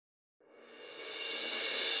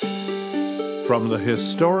From the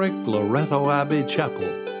historic Loretto Abbey Chapel,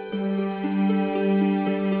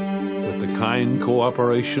 with the kind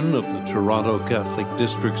cooperation of the Toronto Catholic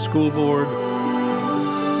District School Board,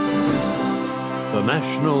 the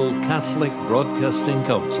National Catholic Broadcasting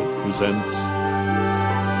Council presents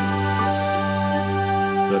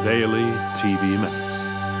the Daily TV Mass.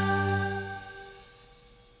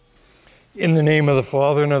 In the name of the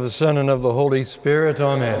Father, and of the Son, and of the Holy Spirit,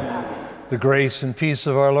 Amen. The grace and peace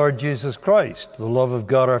of our Lord Jesus Christ, the love of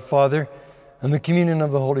God our Father, and the communion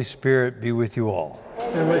of the Holy Spirit be with you all.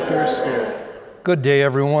 And with your spirit. Good day,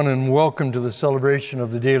 everyone, and welcome to the celebration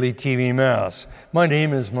of the Daily TV Mass. My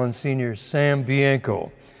name is Monsignor Sam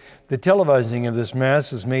Bianco. The televising of this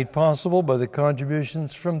Mass is made possible by the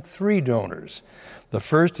contributions from 3 donors. The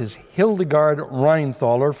first is Hildegard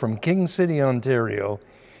Reinthaler from King City, Ontario,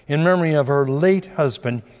 in memory of her late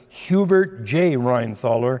husband, Hubert J.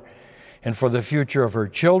 Reinthaler, and for the future of her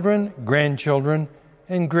children, grandchildren,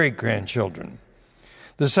 and great-grandchildren.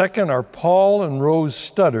 The second are Paul and Rose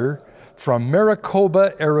Stutter from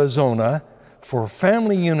Maricopa, Arizona, for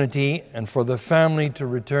family unity and for the family to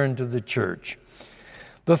return to the church.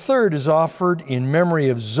 The third is offered in memory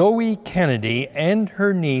of Zoe Kennedy and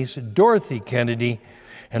her niece, Dorothy Kennedy,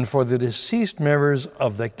 and for the deceased members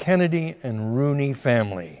of the Kennedy and Rooney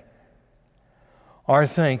family. Our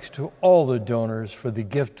thanks to all the donors for the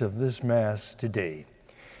gift of this Mass today.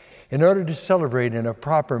 In order to celebrate in a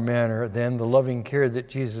proper manner, then, the loving care that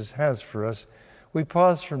Jesus has for us, we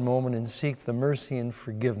pause for a moment and seek the mercy and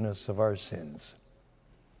forgiveness of our sins.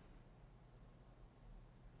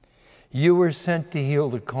 You were sent to heal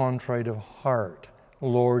the contrite of heart.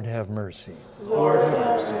 Lord, have mercy. Lord, have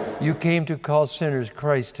mercy. You came to call sinners.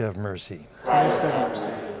 Christ, have mercy. Christ, have mercy.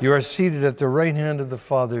 You are seated at the right hand of the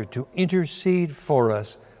Father to intercede for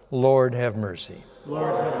us. Lord, have mercy.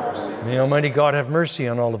 Lord, have mercy. May Almighty God have mercy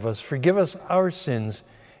on all of us, forgive us our sins,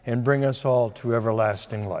 and bring us all to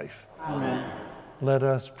everlasting life. Amen. Let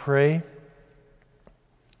us pray.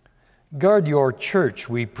 Guard your church,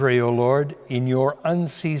 we pray, O Lord, in your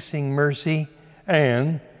unceasing mercy,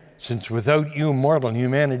 and, since without you mortal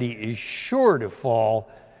humanity is sure to fall,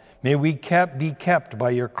 may we be kept by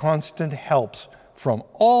your constant helps from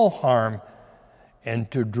all harm and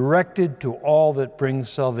directed to all that brings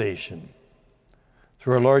salvation.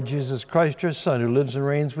 Through our Lord Jesus Christ, your Son, who lives and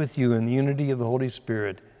reigns with you in the unity of the Holy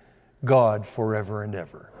Spirit, God forever and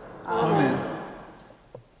ever. Amen.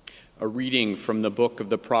 A reading from the book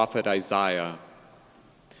of the prophet Isaiah.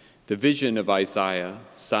 The vision of Isaiah,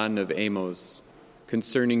 son of Amos,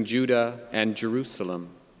 concerning Judah and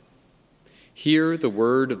Jerusalem. Hear the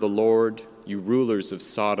word of the Lord, you rulers of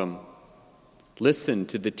Sodom. Listen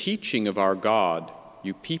to the teaching of our God,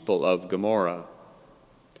 you people of Gomorrah.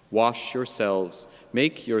 Wash yourselves,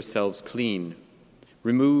 make yourselves clean.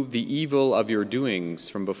 Remove the evil of your doings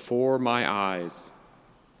from before my eyes.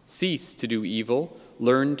 Cease to do evil,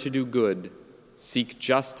 learn to do good. Seek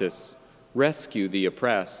justice, rescue the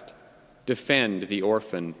oppressed. Defend the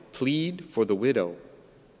orphan, plead for the widow.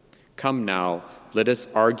 Come now, let us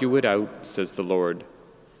argue it out, says the Lord.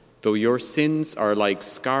 Though your sins are like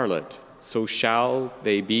scarlet, so shall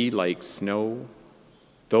they be like snow.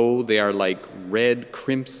 Though they are like red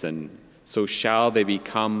crimson, so shall they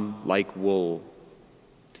become like wool.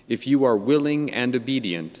 If you are willing and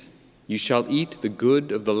obedient, you shall eat the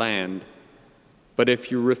good of the land. But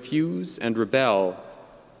if you refuse and rebel,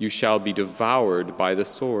 you shall be devoured by the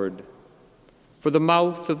sword. For the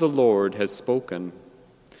mouth of the Lord has spoken.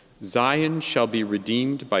 Zion shall be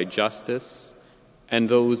redeemed by justice, and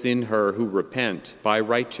those in her who repent by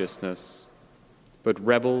righteousness. But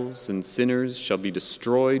rebels and sinners shall be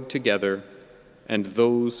destroyed together, and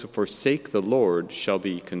those who forsake the Lord shall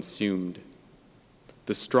be consumed.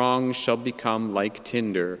 The strong shall become like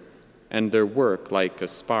tinder, and their work like a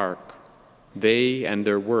spark. They and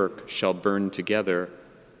their work shall burn together,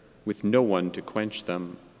 with no one to quench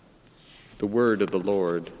them. The word of the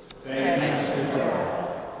Lord. Thanks be to God.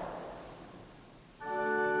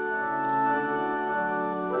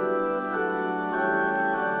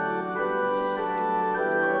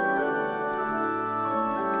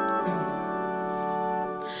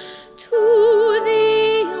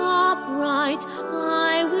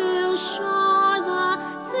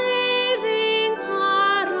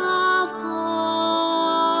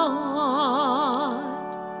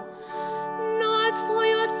 For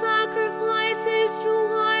your sacrifices do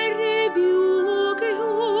I rebuke you.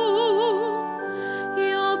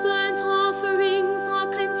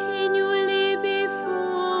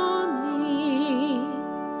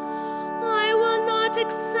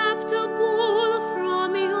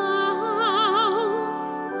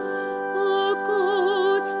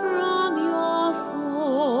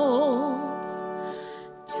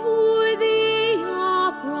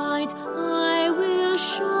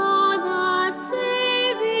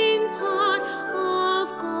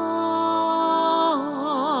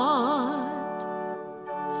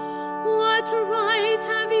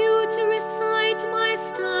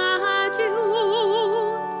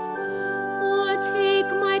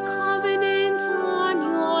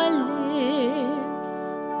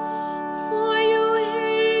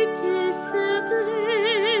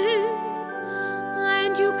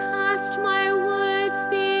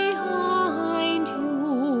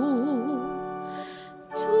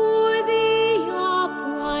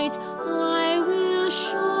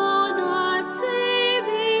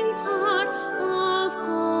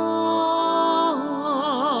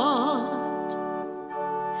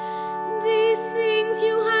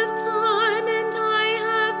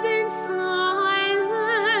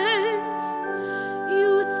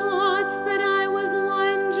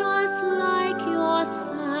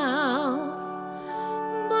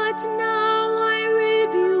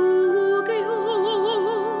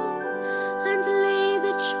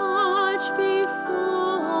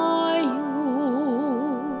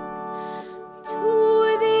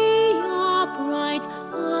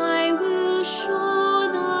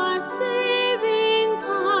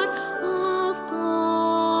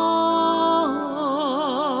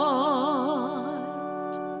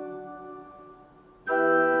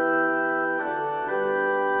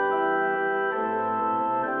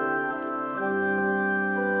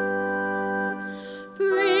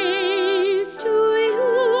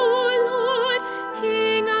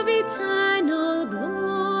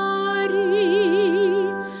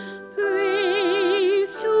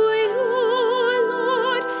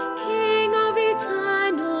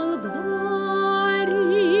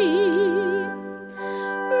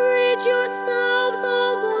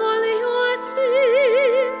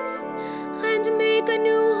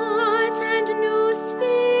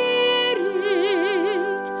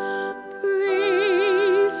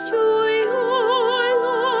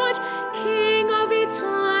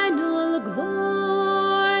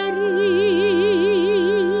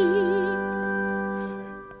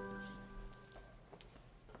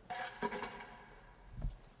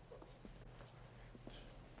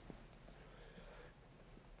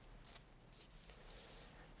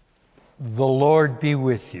 The Lord be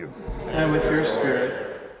with you. And with your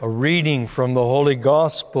spirit. A reading from the Holy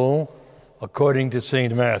Gospel according to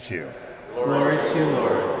St. Matthew. Glory to you,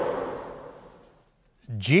 Lord.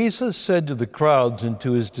 Jesus said to the crowds and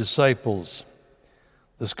to his disciples,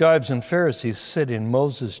 "The scribes and Pharisees sit in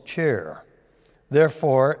Moses' chair.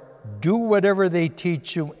 Therefore, do whatever they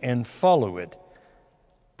teach you and follow it,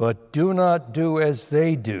 but do not do as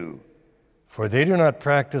they do, for they do not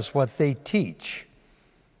practice what they teach.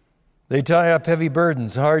 They tie up heavy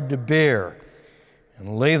burdens hard to bear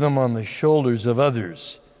and lay them on the shoulders of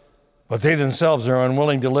others, but they themselves are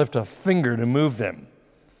unwilling to lift a finger to move them.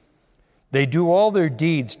 They do all their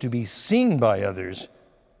deeds to be seen by others,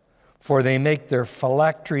 for they make their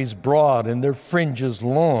phylacteries broad and their fringes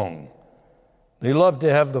long. They love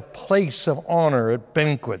to have the place of honor at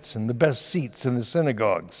banquets and the best seats in the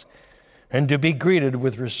synagogues, and to be greeted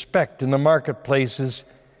with respect in the marketplaces,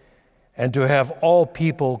 and to have all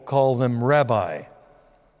people call them Rabbi.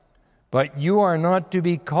 But you are not to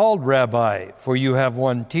be called Rabbi, for you have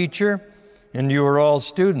one teacher, and you are all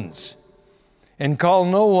students. And call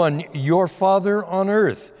no one your Father on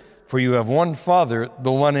earth, for you have one Father,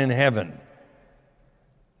 the one in heaven.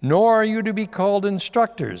 Nor are you to be called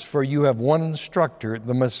instructors, for you have one instructor,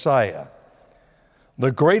 the Messiah.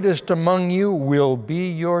 The greatest among you will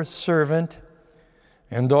be your servant,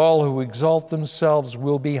 and all who exalt themselves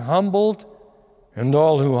will be humbled, and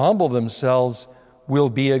all who humble themselves will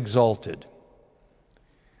be exalted."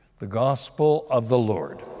 The Gospel of the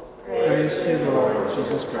Lord. Praise to you, Lord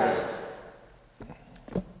Jesus Christ.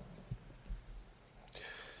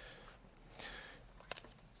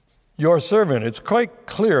 Your servant, it's quite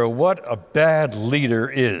clear what a bad leader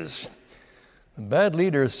is. A bad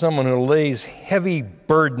leader is someone who lays heavy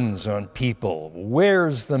burdens on people,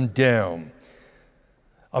 wears them down.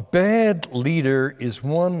 A bad leader is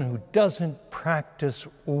one who doesn't practice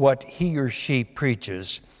what he or she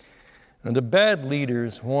preaches. And a bad leader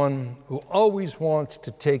is one who always wants to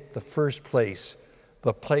take the first place,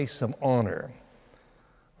 the place of honor.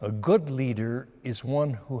 A good leader is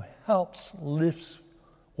one who helps lift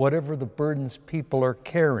whatever the burdens people are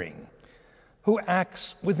carrying, who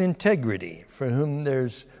acts with integrity, for whom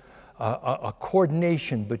there's a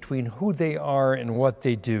coordination between who they are and what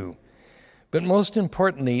they do. But most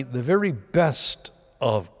importantly, the very best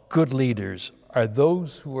of good leaders are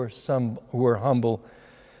those who are humble,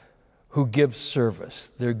 who give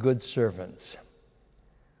service. They're good servants.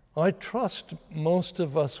 I trust most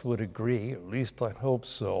of us would agree, at least I hope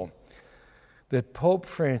so, that Pope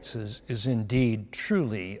Francis is indeed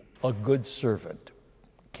truly a good servant.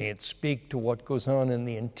 Can't speak to what goes on in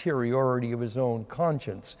the interiority of his own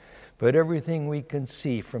conscience, but everything we can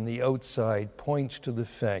see from the outside points to the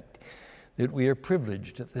fact that we are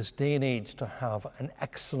privileged at this day and age to have an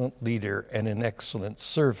excellent leader and an excellent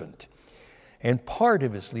servant. And part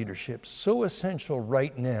of his leadership, so essential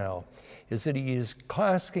right now, is that he is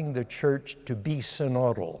asking the church to be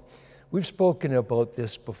synodal. We've spoken about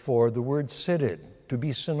this before. The word synod, to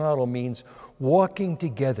be synodal, means walking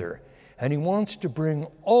together. And he wants to bring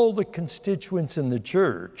all the constituents in the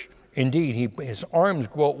church, indeed, his arms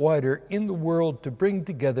go out wider in the world to bring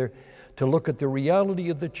together, to look at the reality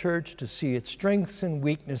of the church, to see its strengths and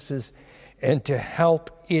weaknesses, and to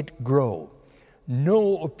help it grow.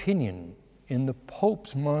 No opinion in the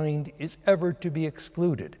Pope's mind is ever to be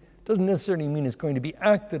excluded. Doesn't necessarily mean it's going to be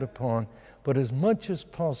acted upon, but as much as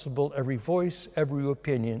possible, every voice, every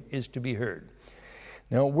opinion is to be heard.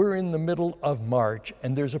 Now, we're in the middle of March,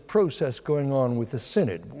 and there's a process going on with the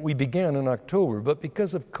Synod. We began in October, but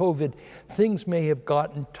because of COVID, things may have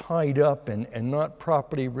gotten tied up and not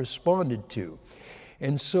properly responded to.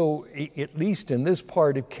 And so, at least in this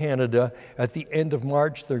part of Canada, at the end of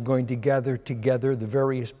March, they're going to gather together the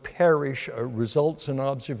various parish results and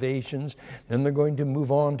observations. Then they're going to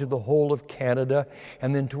move on to the whole of Canada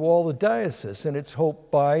and then to all the dioceses. And it's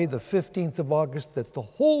hoped by the 15th of August that the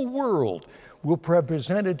whole world will be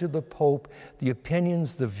presented to the Pope the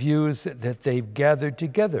opinions, the views that they've gathered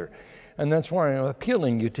together. And that's why I'm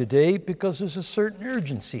appealing you today, because there's a certain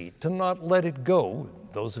urgency to not let it go,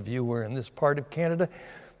 those of you who are in this part of Canada,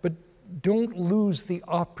 but don't lose the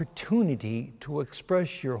opportunity to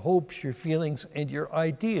express your hopes, your feelings, and your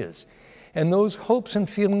ideas. And those hopes and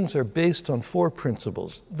feelings are based on 4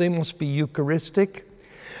 principles. They must be Eucharistic,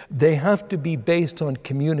 they have to be based on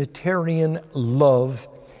communitarian love,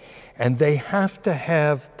 and they have to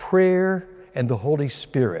have prayer and the Holy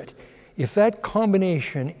Spirit. If that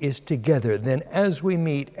combination is together, then as we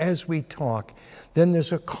meet, as we talk, then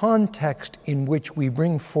there's a context in which we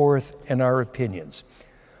bring forth in our opinions.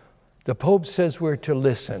 The Pope says we're to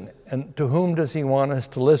listen. And to whom does he want us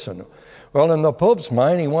to listen? Well, in the Pope's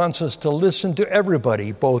mind, he wants us to listen to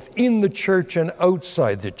everybody, both in the church and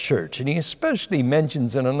outside the church. And he especially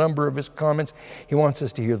mentions in a number of his comments, he wants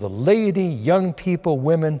us to hear the laity, young people,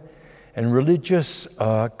 women, and religious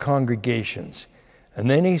congregations. And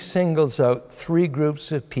then he singles out 3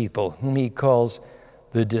 groups of people whom he calls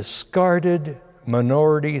the discarded,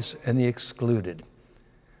 minorities, and the excluded.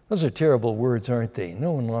 Those are terrible words, aren't they?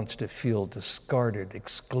 No one wants to feel discarded,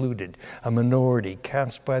 excluded, a minority,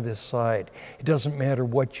 cast by the side. It doesn't matter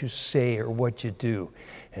what you say or what you do.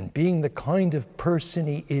 And being the kind of person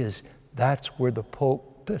he is, that's where the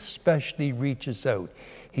Pope especially reaches out.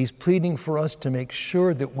 He's pleading for us to make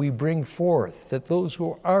sure that we bring forth that those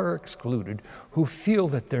who are excluded, who feel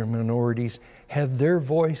that they're minorities, have their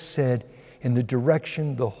voice said in the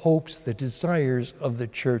direction, the hopes, the desires of the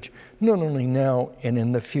church, not only now and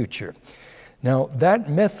in the future. Now, that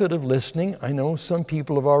method of listening, I know some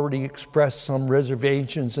people have already expressed some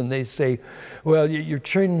reservations and they say, well, you're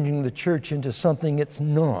changing the church into something it's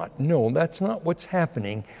not. No, that's not what's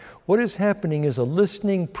happening. What is happening is a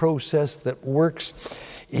listening process that works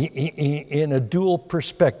in a dual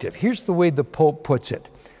perspective. Here's the way the Pope puts it.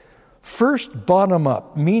 First, bottom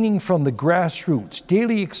up, meaning from the grassroots,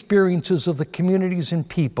 daily experiences of the communities and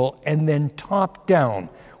people, and then top down,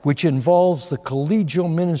 which involves the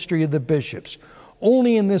collegial ministry of the bishops.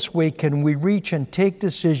 Only in this way can we reach and take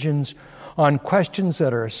decisions on questions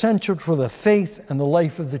that are essential for the faith and the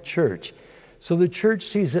life of the church. So the church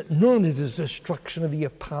sees it not as a destruction of the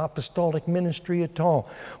apostolic ministry at all,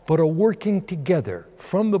 but a working together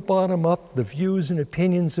from the bottom up, the views and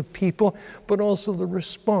opinions of people, but also the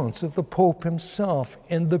response of the Pope himself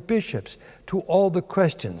and the bishops to all the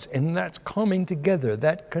questions. And that's coming together,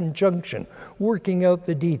 that conjunction, working out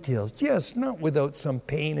the details. Yes, not without some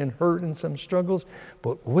pain and hurt and some struggles,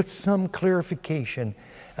 but with some clarification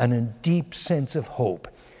and a deep sense of hope.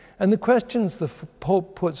 And the questions the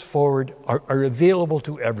Pope puts forward are available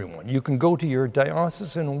to everyone. You can go to your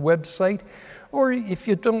diocesan website, or if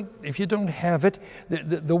you don't have it,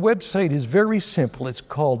 the website is very simple. It's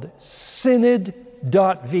called synod.va.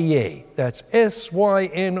 That's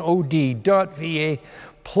synod.va.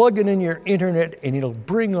 Plug it in your internet and it'll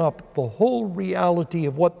bring up the whole reality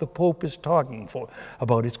of what the Pope is talking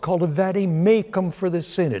about. It's called a vademecum for the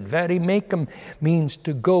Synod. Vademecum means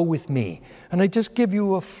to go with me. And I just give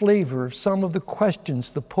you a flavor of some of the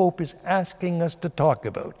questions the Pope is asking us to talk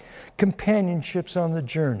about. Companionships on the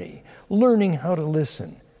journey, learning how to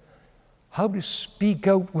listen, how to speak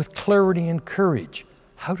out with clarity and courage,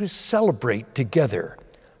 how to celebrate together,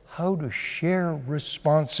 how to share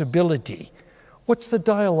responsibility. What's the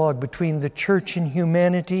dialogue between the church and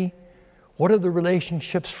humanity? What are the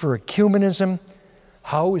relationships for ecumenism?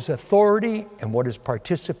 How is authority and what is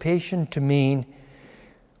participation to mean?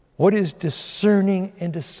 What is discerning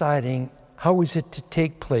and deciding? How is it to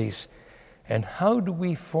take place? And how do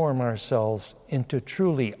we form ourselves into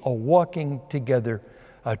truly a walking together,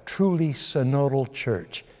 a truly synodal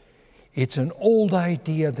church? It's an old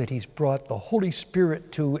idea that he's brought the Holy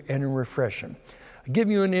Spirit to and refresh him. I'll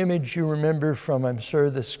give you an image you remember from, I'm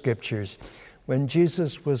sure, the scriptures. When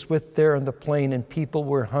Jesus was there on the plain and people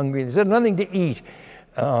were hungry, they said, nothing to eat.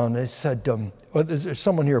 They said, well, there's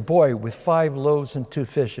someone here, a boy with 5 loaves and 2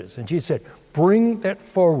 fishes. And Jesus said, bring that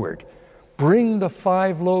forward. Bring the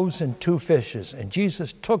 5 loaves and 2 fishes. And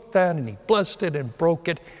Jesus took that and he blessed it and broke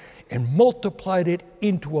it and multiplied it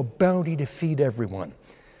into a bounty to feed everyone.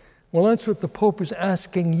 Well, that's what the Pope is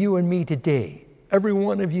asking you and me today. Every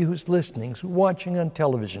one of you who's listening, who's watching on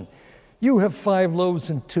television, you have 5 loaves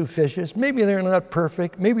and 2 fishes. Maybe they're not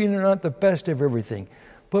perfect. Maybe they're not the best of everything.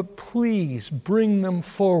 But please bring them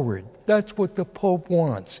forward. That's what the Pope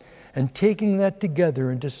wants. And taking that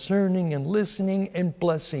together and discerning and listening and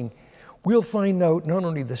blessing, we'll find out not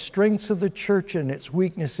only the strengths of the church and its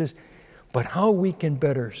weaknesses, but how we can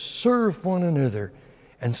better serve one another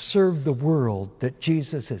and serve the world that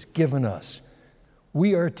Jesus has given us.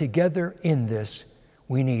 We are together in this.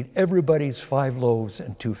 We need everybody's 5 loaves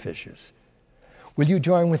and 2 fishes. Will you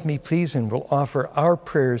join with me, please, and we'll offer our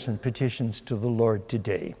prayers and petitions to the Lord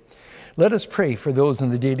today. Let us pray for those in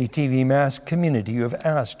the Daily TV Mass community who have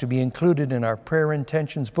asked to be included in our prayer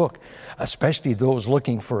intentions book, especially those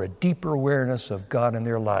looking for a deeper awareness of God in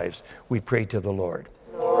their lives. We pray to the Lord.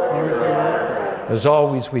 As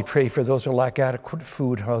always, we pray for those who lack adequate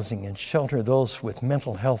food, housing, and shelter, those with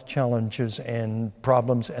mental health challenges and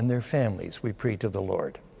problems, and their families. We pray to the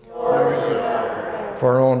Lord. For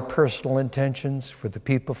our own personal intentions, for the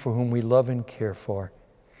people for whom we love and care for,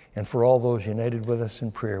 and for all those united with us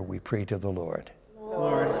in prayer, we pray to the Lord.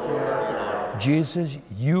 Jesus,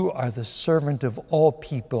 you are the servant of all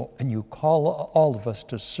people, and you call all of us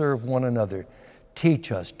to serve one another.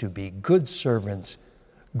 Teach us to be good servants,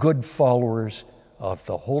 good followers of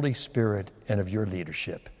the Holy Spirit and of your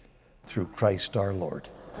leadership. Through Christ our Lord.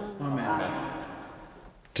 Amen.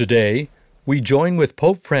 Today, we join with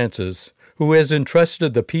Pope Francis, who has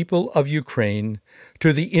entrusted the people of Ukraine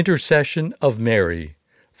to the intercession of Mary,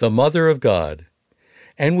 the Mother of God,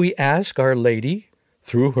 and we ask Our Lady,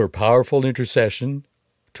 through her powerful intercession,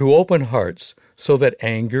 to open hearts so that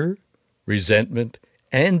anger, resentment,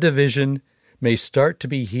 and division may start to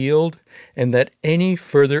be healed, and that any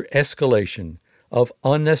further escalation of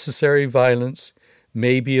unnecessary violence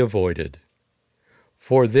may be avoided.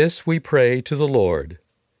 For this we pray to the Lord.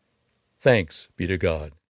 Thanks be to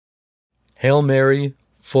God. Hail Mary,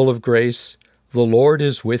 full of grace, the Lord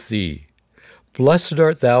is with thee. Blessed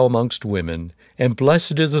art thou amongst women, and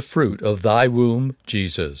blessed is the fruit of thy womb,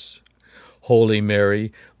 Jesus. Holy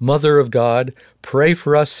Mary, Mother of God, pray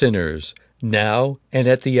for us sinners, now and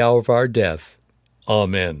at the hour of our death.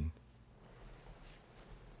 Amen.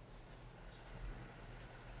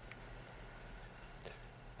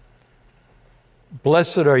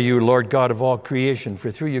 Blessed are you, Lord God of all creation, for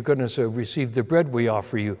through your goodness we have received the bread we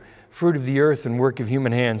offer you, fruit of the earth and work of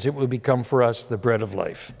human hands. It will become for us the bread of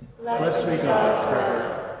life. Blessed be God forever.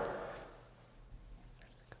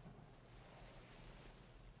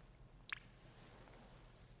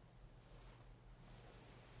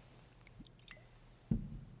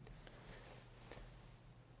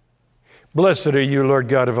 Blessed are you, Lord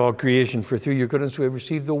God of all creation, for through your goodness we have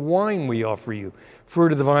received the wine we offer you,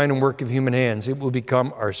 fruit of the vine and work of human hands. It will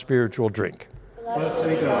become our spiritual drink. Blessed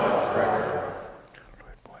be God forever.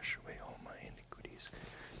 Lord, wash away all my iniquities.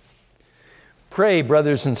 Pray,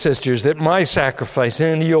 brothers and sisters, that my sacrifice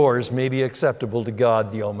and yours may be acceptable to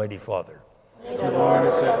God, the Almighty Father. May the Lord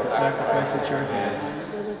accept the sacrifice at your hands,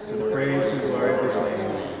 for the praise and glory of his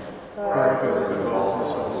name, for our good and of all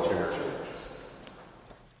his holy church.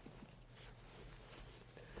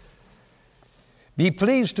 Be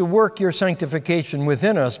pleased to work your sanctification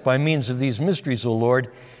within us by means of these mysteries, O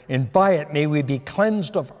Lord, and by it may we be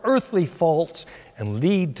cleansed of earthly faults and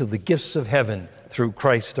lead to the gifts of heaven through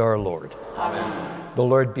Christ our Lord. Amen. The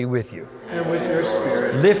Lord be with you. And with your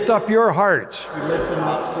spirit, Lift up your hearts. we lift them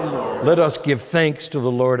up to the Lord. Let us give thanks to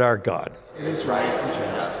the Lord our God. It is right and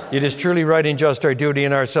just. It is truly right and just, our duty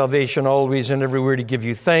and our salvation, always and everywhere to give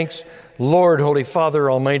you thanks, Lord, Holy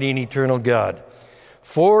Father, Almighty and eternal God.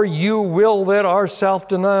 For you will that our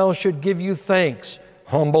self-denial should give you thanks,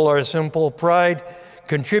 humble our simple pride,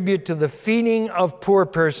 contribute to the feeding of poor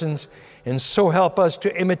persons, and so help us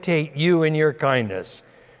to imitate you in your kindness.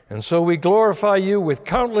 And so we glorify you with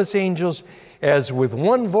countless angels, as with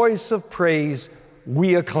one voice of praise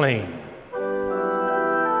we acclaim.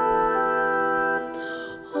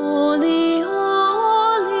 Holy,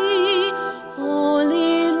 holy,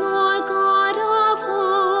 holy Lord God of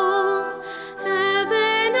hosts,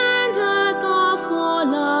 heaven and earth are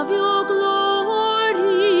full of your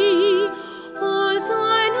glory.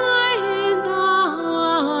 Hosanna in the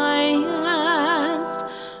highest.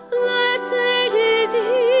 Blessed is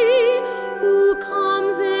he who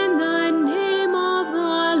comes in the name of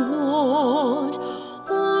the Lord.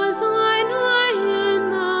 Hosanna in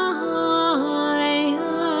the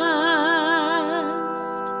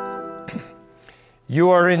highest. You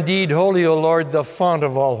are indeed holy, O Lord, the fount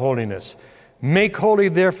of all holiness. Make holy,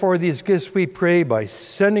 therefore, these gifts, we pray, by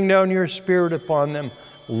sending down your Spirit upon them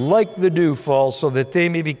like the dewfall, so that they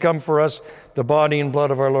may become for us the body and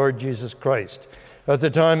blood of our Lord Jesus Christ. At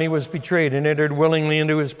the time he was betrayed and entered willingly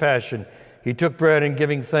into his passion, he took bread and,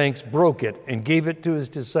 giving thanks, broke it and gave it to his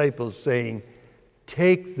disciples, saying,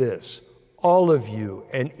 "Take this, all of you,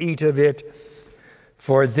 and eat of it,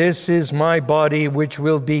 for this is my body which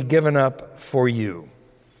will be given up for you."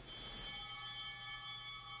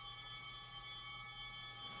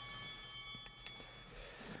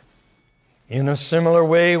 In a similar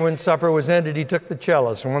way, when supper was ended, he took the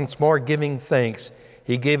chalice, and once more giving thanks,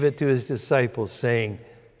 he gave it to his disciples, saying,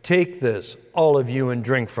 "Take this, all of you, and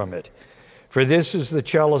drink from it. For this is the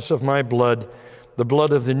chalice of my blood, the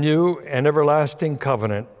blood of the new and everlasting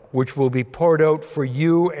covenant, which will be poured out for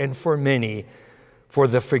you and for many for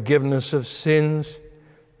the forgiveness of sins.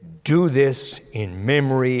 Do this in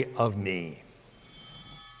memory of me."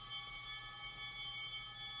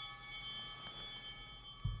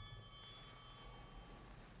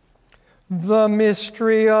 The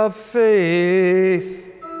mystery of faith.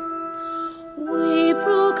 We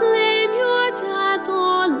proclaim your death,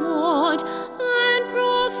 O Lord, and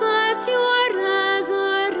profess your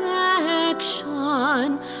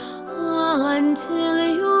resurrection until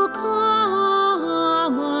you come.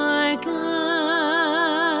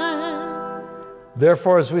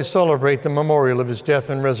 Therefore, as we celebrate the memorial of his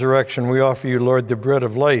death and resurrection, we offer you, Lord, the bread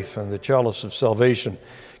of life and the chalice of salvation,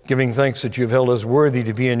 giving thanks that you've held us worthy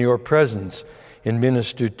to be in your presence and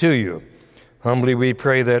minister to you. Humbly we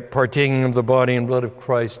pray that, partaking of the body and blood of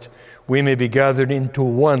Christ, we may be gathered into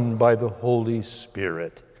one by the Holy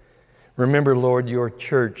Spirit. Remember, Lord, your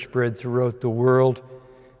church spread throughout the world,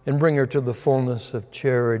 and bring her to the fullness of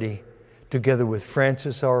charity, together with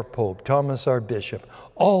Francis our Pope, Thomas our Bishop,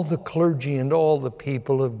 all the clergy and all the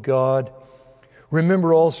people of God.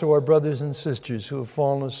 Remember also our brothers and sisters who have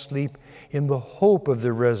fallen asleep in the hope of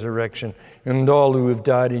the resurrection, and all who have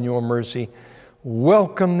died in your mercy.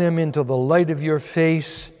 Welcome them into the light of your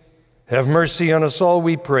face. Have mercy on us all,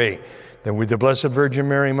 we pray, that with the Blessed Virgin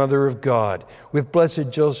Mary, Mother of God, with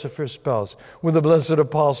blessed Joseph, her spouse, with the blessed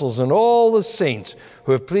apostles and all the saints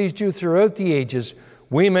who have pleased you throughout the ages,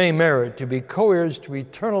 we may merit to be co-heirs to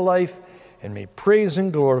eternal life and may praise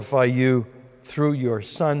and glorify you through your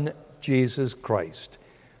Son, Jesus Christ.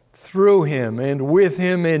 Through him and with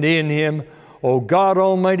him and in him, O God,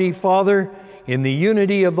 Almighty Father, in the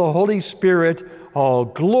unity of the Holy Spirit, all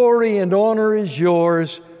glory and honor is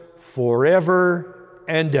yours forever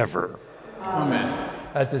and ever. Amen.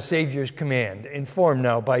 At the Savior's command, informed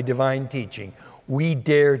now by divine teaching, we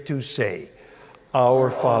dare to say,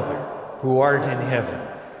 Our Father, who art in heaven,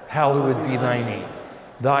 hallowed be thy name.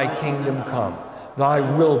 Thy kingdom come, thy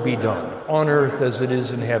will be done, on earth as it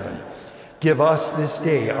is in heaven. Give us this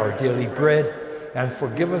day our daily bread, and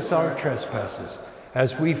forgive us our trespasses,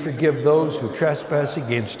 as we forgive those who trespass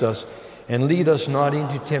against us. And lead us not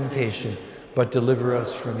into temptation, but deliver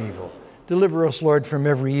us from evil. Deliver us, Lord, from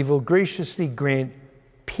every evil. Graciously grant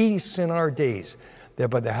peace in our days, that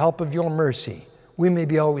by the help of your mercy we may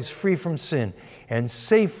be always free from sin and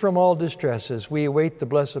safe from all distress as we await the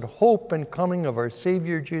blessed hope and coming of our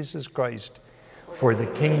Savior Jesus Christ. For the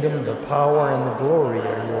kingdom, the power, and the glory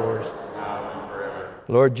are yours.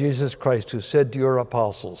 Lord Jesus Christ, who said to your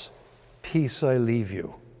apostles, Peace I leave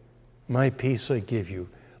you, my peace I give you.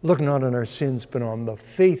 Look not on our sins, but on the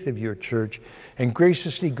faith of your church, and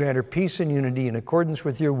graciously grant her peace and unity in accordance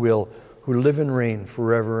with your will, who live and reign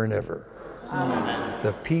forever and ever. Amen.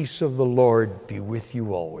 The peace of the Lord be with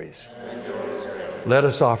you always. Let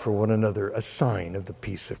us offer one another a sign of the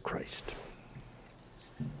peace of Christ.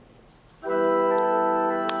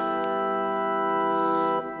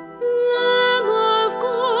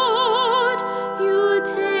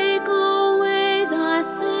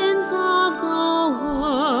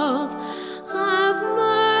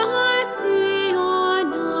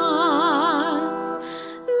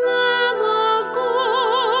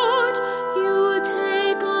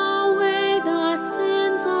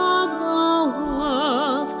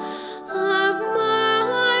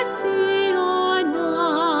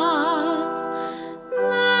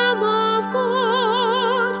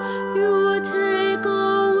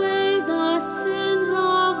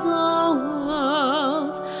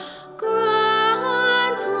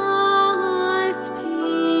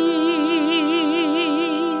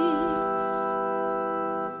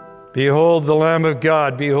 Behold the Lamb of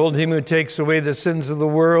God. Behold him who takes away the sins of the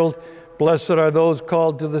world. Blessed are those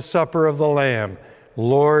called to the supper of the Lamb.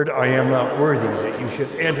 Lord, I am not worthy that you should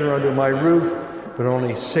enter under my roof, but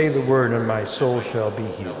only say the word and my soul shall be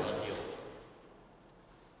healed.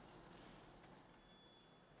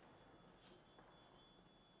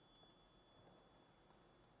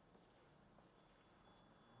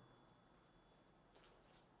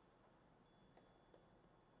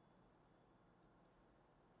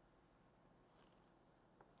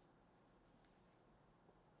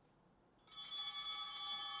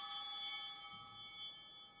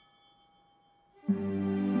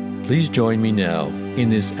 Please join me now in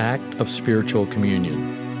this act of spiritual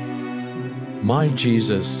communion. My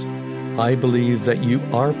Jesus, I believe that you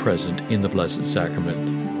are present in the Blessed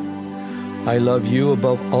Sacrament. I love you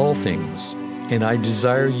above all things, and I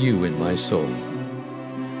desire you in my soul.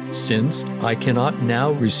 Since I cannot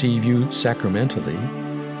now receive you sacramentally,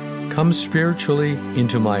 come spiritually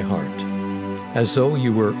into my heart, as though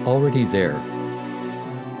you were already there.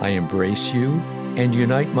 I embrace you and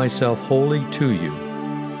unite myself wholly to you.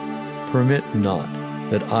 Permit not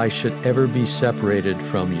that I should ever be separated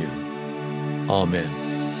from you. Amen.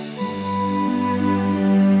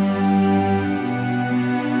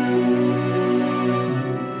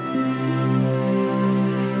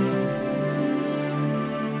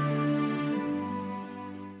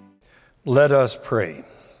 Let us pray.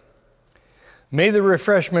 May the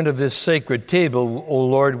refreshment of this sacred table, O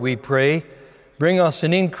Lord, we pray, bring us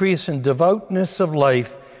an increase in devoutness of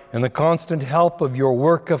life and the constant help of your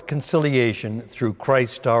work of conciliation through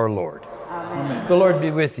Christ our Lord. Amen. The Lord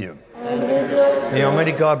be with you. And with your spirit. May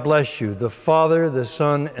Almighty God bless you, the Father, the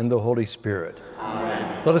Son, and the Holy Spirit.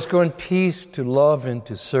 Amen. Let us go in peace to love and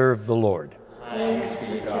to serve the Lord. Thanks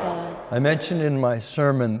be to God. I mentioned in my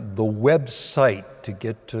sermon the website to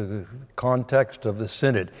get to the context of the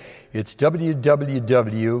Synod. It's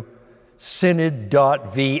www.synod.va,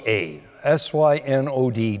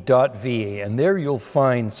 synod.va, and there you'll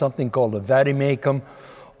find something called a vademecum,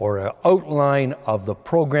 or an outline of the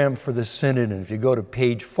program for the Synod. And if you go to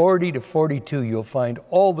page 40 to 42, you'll find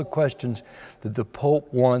all the questions that the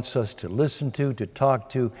Pope wants us to listen to talk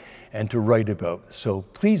to, and to write about. So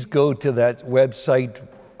please go to that website,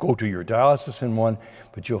 go to your diocesan one,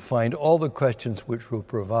 but you'll find all the questions, which will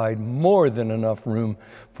provide more than enough room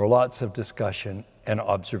for lots of discussion and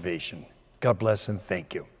observation. God bless and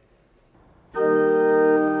thank you.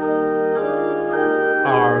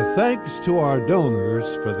 Our thanks to our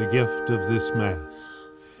donors for the gift of this Mass.